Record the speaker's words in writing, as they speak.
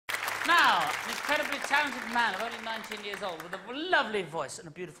Now, an incredibly talented man of only 19 years old with a lovely voice and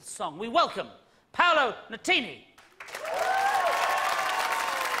a beautiful song. We welcome Paolo Nutini.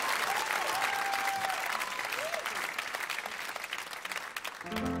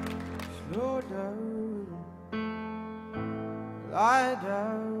 Slow down, lie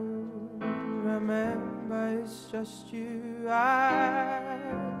down, remember it's just you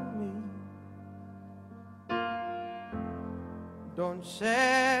and me. Don't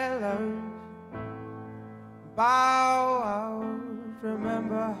sell out, bow out,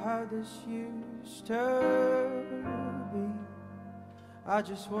 remember how this used to be. I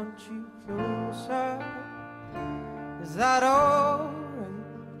just want you closer, is that all?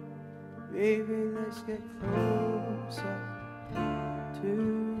 Baby, let's get closer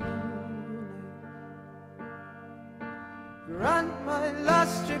tonight. Grant my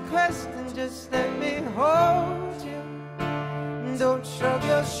last request and just let me hold you. Don't shrug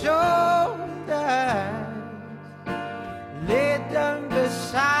your shoulders. Lay down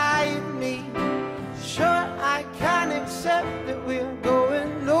beside me. Sure, I can accept that we're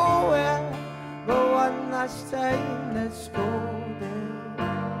going nowhere, but one last time, let's go there.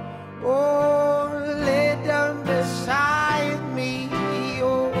 Oh, lay down beside me,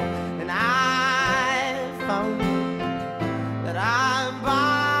 oh, and I found that I'm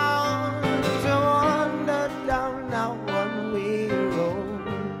bound to wander down that one-way road.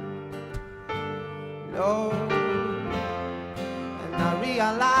 No, and I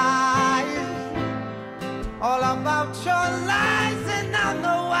realize all about your lies, and I'm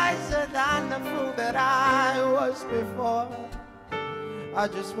no wiser than the fool that I was before. I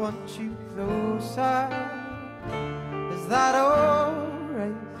just want you closer, is that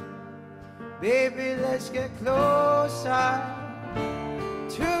alright? Baby, let's get closer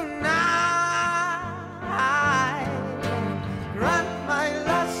tonight. Grant my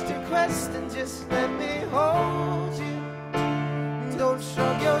last request and just let me hold you. Don't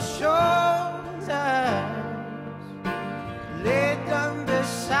shrug your shoulders. Lay down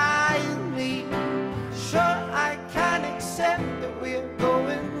beside me. Sure, I can accept that we're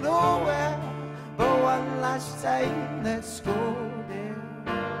going nowhere, but one last time, let's go there.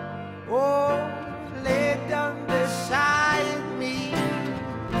 Oh, lay down beside me.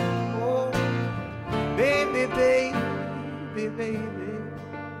 Oh, baby, baby, baby,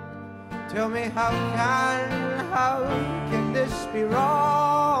 tell me how can this be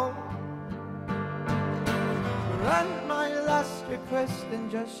wrong? Grant my last request and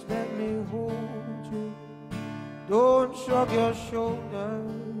just let me hold you. Don't shrug your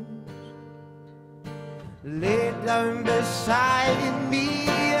shoulders. Lay down beside me,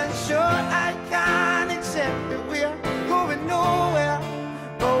 and sure I can accept that we're going nowhere,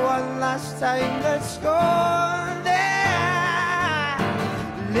 but one last time, let's go there.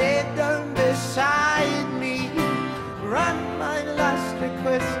 Lay down beside me. Grant my last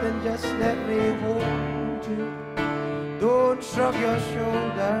request and just let me hold you. Don't shrug your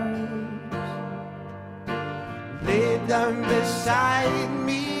shoulders. Lay down beside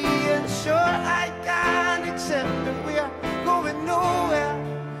me, and sure I can accept that we're going nowhere,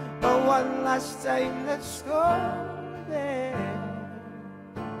 but one last time, let's go there.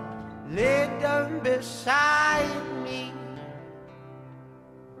 Lay down beside me.